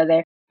of each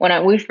other.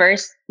 When we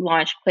first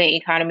launched Plant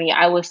Economy,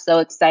 I was so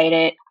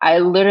excited. I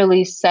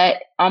literally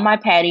sat on my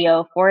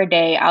patio for a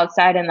day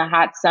outside in the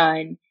hot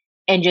sun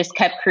and just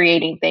kept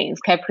creating things,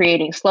 kept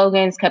creating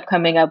slogans, kept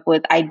coming up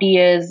with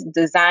ideas,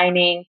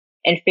 designing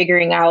and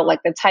figuring out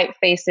like the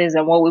typefaces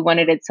and what we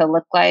wanted it to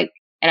look like.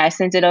 And I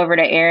sent it over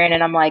to Aaron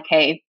and I'm like,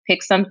 hey,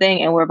 pick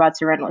something and we're about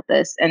to run with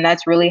this. And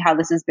that's really how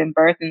this has been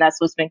birthed. And that's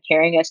what's been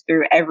carrying us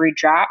through every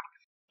drop.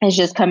 It's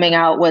just coming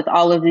out with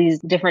all of these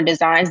different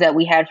designs that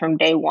we had from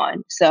day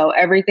one. So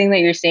everything that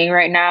you're seeing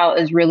right now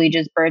is really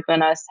just birthed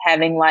on us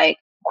having like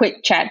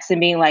quick chats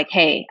and being like,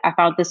 hey, I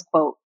found this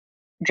quote,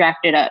 draft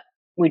it up.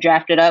 We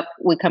draft it up,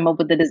 we come up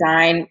with the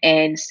design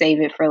and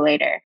save it for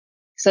later.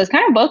 So it's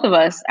kind of both of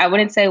us. I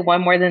wouldn't say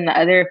one more than the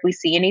other. If we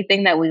see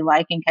anything that we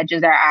like and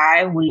catches our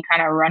eye, we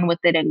kind of run with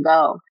it and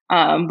go.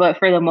 But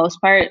for the most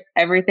part,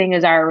 everything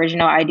is our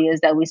original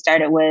ideas that we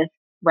started with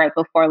right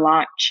before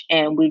launch.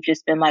 And we've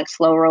just been like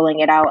slow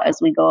rolling it out as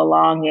we go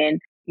along and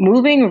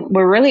moving.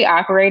 We're really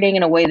operating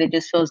in a way that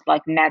just feels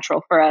like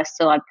natural for us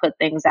to like put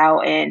things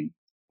out and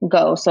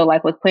go. So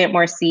like with Plant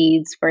More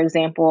Seeds, for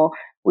example,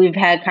 we've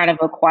had kind of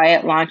a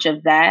quiet launch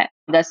of that.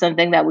 That's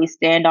something that we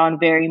stand on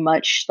very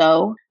much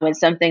so. It's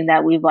something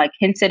that we've like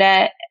hinted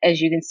at. As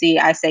you can see,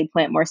 I say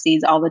plant more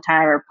seeds all the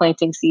time or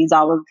planting seeds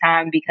all the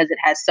time because it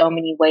has so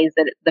many ways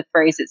that the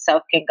phrase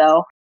itself can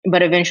go.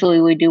 But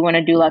eventually we do want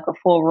to do like a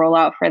full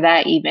rollout for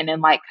that even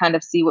and like kind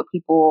of see what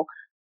people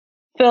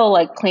feel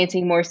like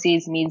planting more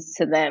seeds means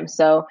to them.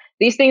 So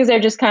these things are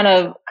just kind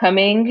of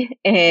coming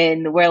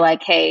and we're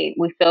like, hey,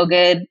 we feel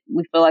good.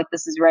 We feel like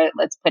this is right.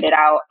 Let's put it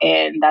out.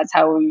 And that's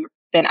how we've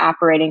been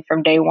operating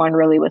from day one,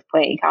 really, with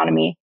Plant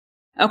Economy.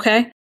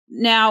 Okay.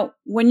 Now,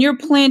 when you're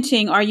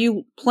planting, are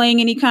you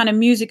playing any kind of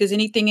music? Is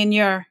anything in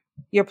your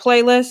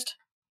playlist?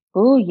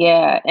 Oh,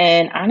 yeah.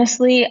 And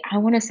honestly, I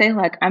want to say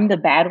like I'm the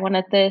bad one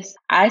at this.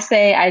 I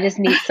say I just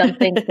need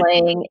something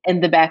playing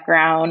in the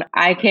background.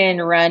 I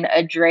can run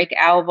a Drake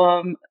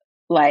album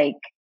like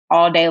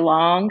all day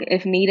long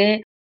if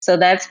needed. So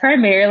that's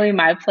primarily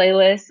my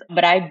playlist.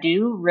 But I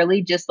do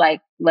really just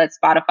like let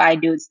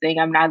Spotify do its thing.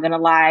 I'm not going to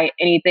lie.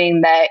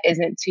 Anything that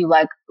isn't too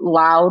like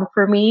loud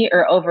for me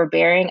or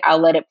overbearing, I'll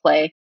let it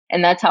play.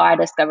 And that's how I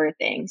discover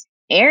things.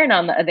 Aaron,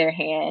 on the other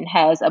hand,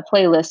 has a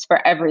playlist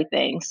for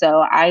everything.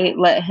 So I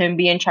let him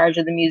be in charge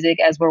of the music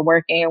as we're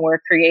working and we're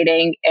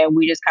creating, and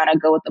we just kind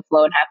of go with the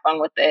flow and have fun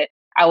with it.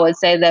 I would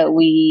say that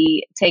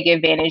we take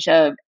advantage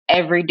of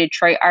every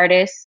Detroit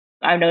artist.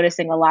 I'm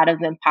noticing a lot of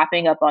them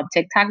popping up on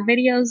TikTok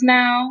videos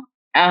now.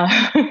 Um,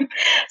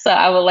 so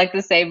I would like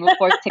to say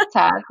before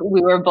TikTok,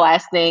 we were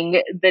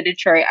blasting the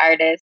Detroit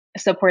artists,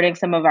 supporting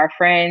some of our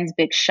friends,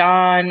 Big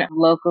Sean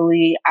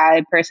locally.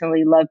 I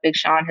personally love Big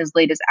Sean. His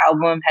latest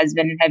album has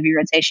been in heavy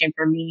rotation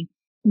for me.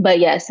 But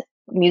yes,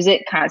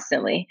 music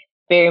constantly,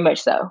 very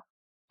much so.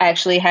 I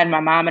actually had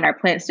my mom in our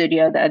plant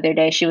studio the other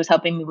day. She was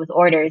helping me with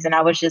orders and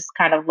I was just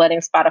kind of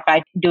letting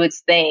Spotify do its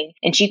thing.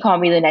 And she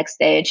called me the next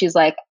day and she's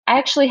like, I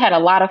actually had a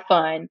lot of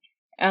fun.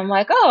 And I'm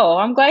like, oh,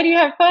 I'm glad you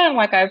have fun.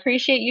 Like, I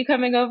appreciate you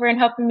coming over and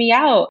helping me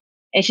out.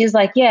 And she's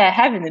like, yeah,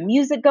 having the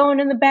music going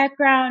in the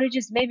background, it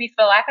just made me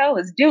feel like I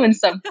was doing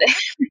something.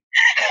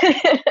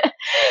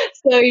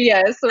 So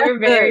yes, we're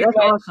very That's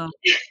much, awesome.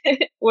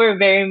 we're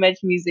very much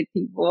music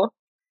people.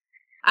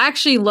 I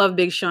actually love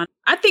Big Sean.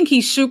 I think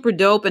he's super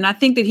dope, and I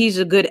think that he's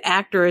a good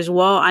actor as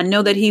well. I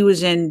know that he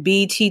was in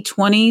BT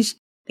 20s.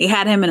 They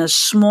had him in a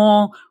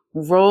small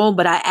role,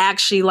 but I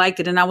actually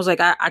liked it, and I was like,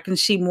 I can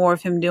see more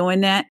of him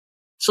doing that.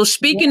 So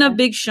speaking of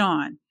Big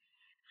Sean,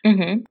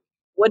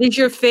 what is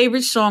your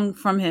favorite song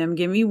from him?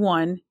 Give me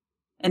one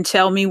and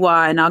tell me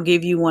why, and I'll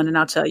give you one and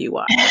I'll tell you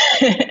why.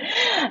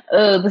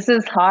 Oh, this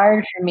is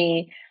hard for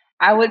me.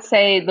 I would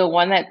say the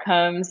one that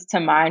comes to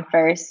mind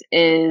first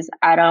is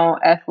I Don't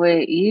F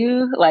With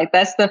You. Like,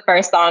 that's the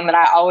first song that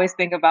I always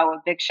think about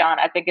with Big Sean.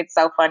 I think it's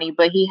so funny,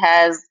 but he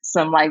has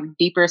some like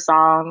deeper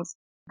songs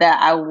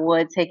that I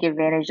would take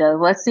advantage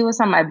of. Let's see what's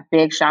on my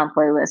Big Sean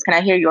playlist. Can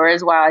I hear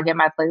yours while I get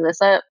my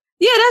playlist up?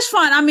 Yeah, that's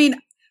fine. I mean,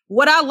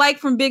 what I like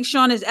from Big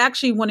Sean is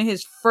actually one of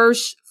his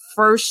first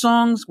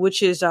songs,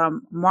 which is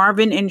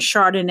Marvin and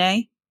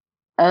Chardonnay.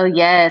 Oh,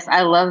 yes.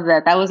 I love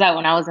that. That was out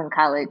when I was in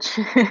college.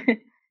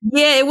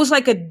 Yeah, it was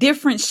like a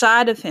different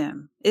side of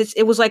him.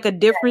 It was like a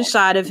different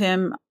side of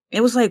him.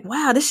 It was like,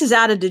 wow, this is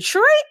out of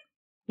Detroit?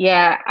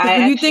 Yeah.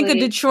 When you think of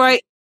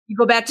Detroit, you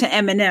go back to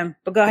Eminem.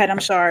 But go ahead,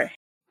 I'm sorry.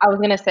 I was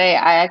going to say,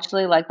 I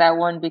actually like that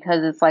one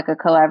because it's like a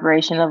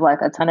collaboration of like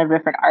a ton of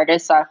different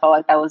artists. So I felt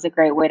like that was a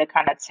great way to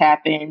kind of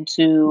tap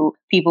into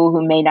people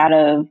who may not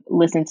have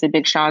listened to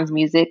Big Sean's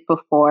music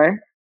before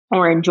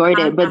or enjoyed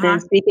it. But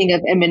then speaking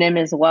of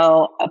Eminem as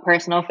well, a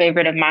personal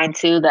favorite of mine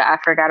too that I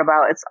forgot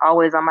about, it's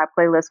always on my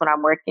playlist when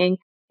I'm working,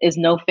 is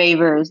No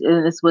Favors.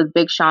 And it's with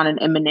Big Sean and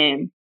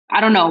Eminem.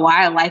 I don't know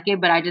why I like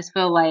it, but I just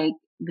feel like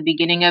the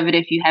beginning of it,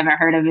 if you haven't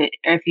heard of it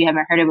or if you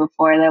haven't heard it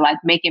before, they're like,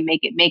 make it,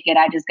 make it, make it.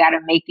 I just got to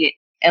make it.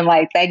 And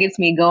like, that gets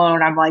me going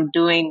when I'm like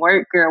doing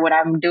work or when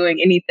I'm doing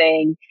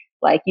anything.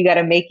 Like, you got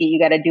to make it, you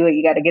got to do it,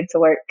 you got to get to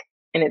work,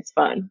 and it's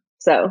fun.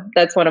 So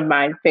that's one of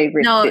my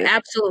favorites. No, too.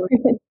 Absolutely.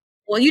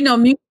 Well, you know,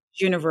 music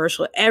is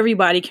universal.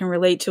 Everybody can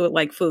relate to it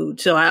like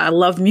food. So I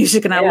love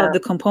music and I love the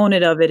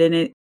component of it. And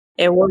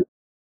it works.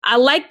 I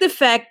like the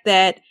fact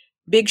that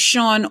Big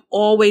Sean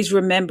always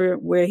remember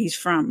where he's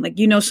from. Like,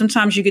 you know,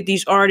 sometimes you get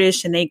these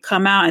artists and they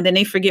come out and then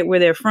they forget where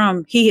they're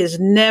from. He has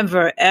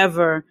never,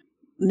 ever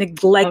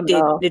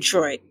neglected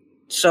Detroit.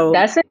 So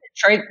that's a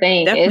Detroit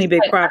thing. Definitely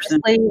big props.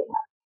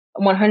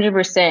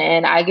 100%.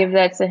 And I give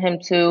that to him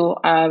too.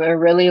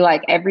 And really,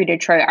 like every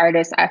Detroit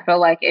artist, I feel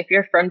like if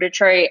you're from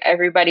Detroit,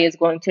 everybody is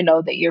going to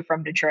know that you're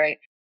from Detroit,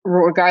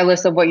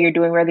 regardless of what you're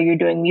doing, whether you're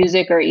doing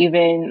music or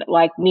even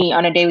like me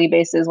on a daily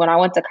basis. When I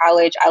went to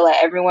college, I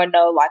let everyone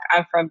know, like,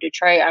 I'm from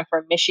Detroit, I'm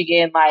from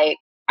Michigan. Like,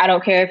 I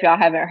don't care if y'all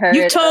haven't heard.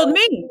 You told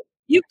me.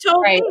 You've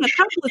told me a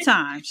couple of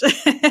times.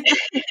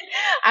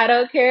 I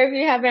don't care if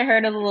you haven't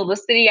heard of the little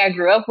city I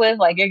grew up with.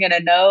 Like, you're going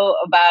to know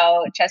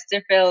about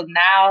Chesterfield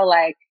now.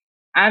 Like,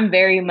 I'm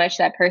very much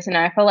that person.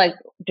 I feel like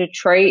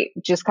Detroit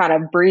just kind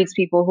of breeds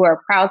people who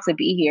are proud to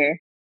be here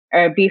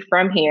or be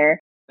from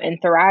here and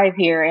thrive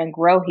here and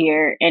grow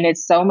here. And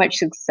it's so much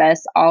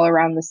success all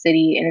around the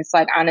city. And it's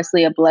like,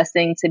 honestly, a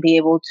blessing to be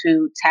able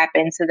to tap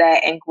into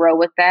that and grow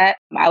with that.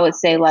 I would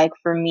say, like,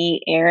 for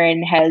me,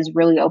 Aaron has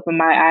really opened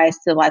my eyes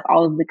to like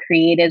all of the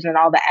creatives and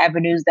all the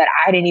avenues that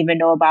I didn't even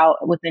know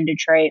about within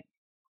Detroit.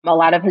 A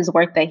lot of his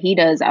work that he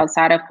does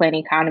outside of Plant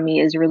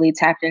Economy is really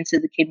tapped into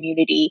the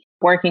community,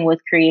 working with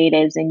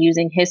creatives and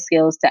using his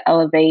skills to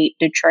elevate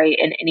Detroit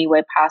in any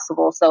way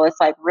possible. So it's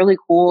like really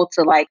cool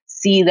to like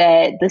see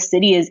that the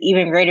city is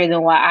even greater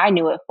than what I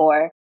knew it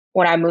for.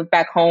 When I moved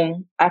back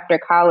home after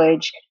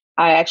college,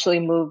 I actually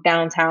moved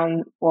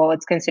downtown. Well,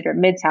 it's considered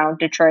Midtown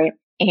Detroit.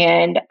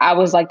 And I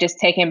was like just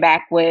taken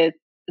back with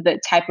the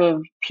type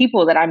of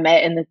people that I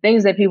met and the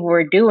things that people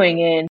were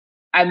doing. And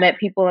I met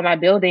people in my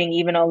building,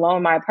 even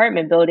alone my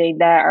apartment building,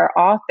 that are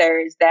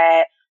authors,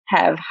 that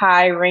have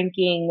high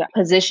ranking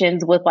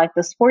positions with like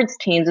the sports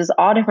teams. There's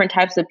all different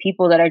types of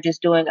people that are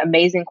just doing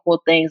amazing,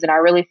 cool things. And I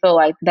really feel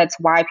like that's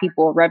why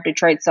people rep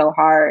Detroit so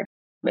hard.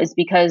 It's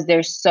because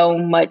there's so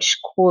much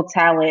cool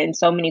talent and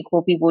so many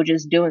cool people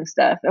just doing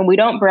stuff. And we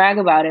don't brag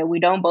about it. We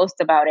don't boast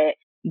about it.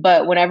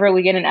 But whenever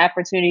we get an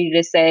opportunity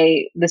to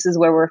say, this is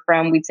where we're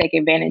from, we take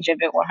advantage of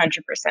it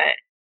 100%.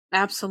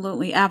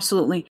 Absolutely.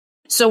 Absolutely.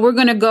 So we're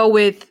going to go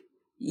with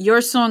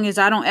your song is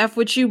I Don't F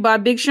With You by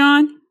Big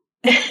Sean?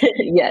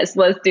 Yes,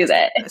 let's do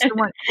that.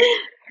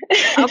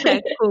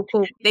 Okay,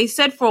 cool. They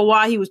said for a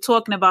while he was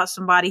talking about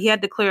somebody. He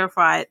had to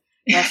clarify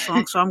that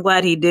song, so I'm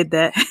glad he did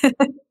that.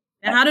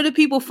 And how do the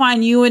people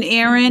find you and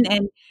Aaron?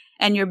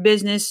 and your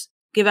business.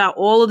 Give out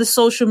all of the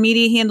social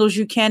media handles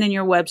you can and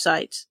your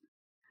websites.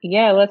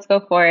 Yeah, let's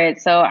go for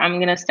it. So I'm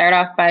going to start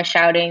off by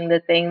shouting the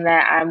thing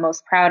that I'm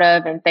most proud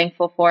of and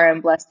thankful for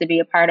and blessed to be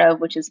a part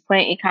of, which is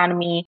Plant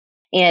Economy.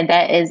 And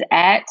that is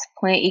at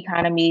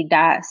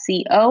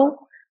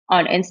planteconomy.co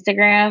on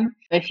Instagram.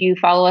 If you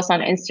follow us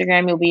on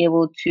Instagram, you'll be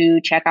able to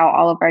check out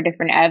all of our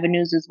different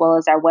avenues as well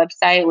as our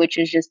website, which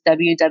is just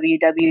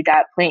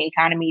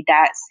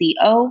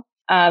www.planteconomy.co.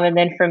 And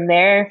then from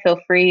there, feel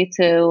free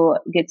to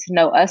get to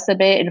know us a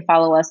bit and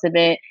follow us a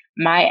bit.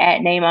 My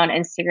 @name on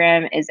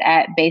Instagram is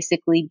at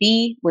basically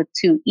B with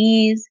 2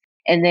 E's.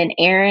 And then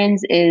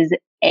Aaron's is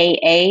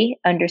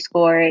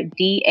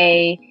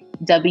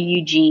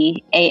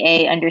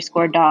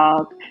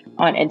AA_DAWG_AA_dog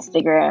on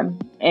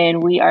Instagram.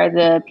 And we are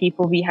the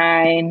people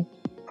behind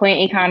Plant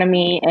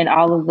Economy and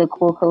all of the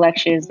cool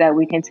collections that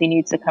we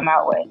continue to come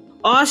out with.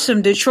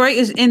 Awesome. Detroit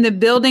is in the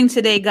building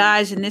today,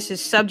 guys. And this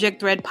is Subject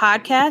Thread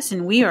Podcast,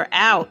 and we are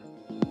out.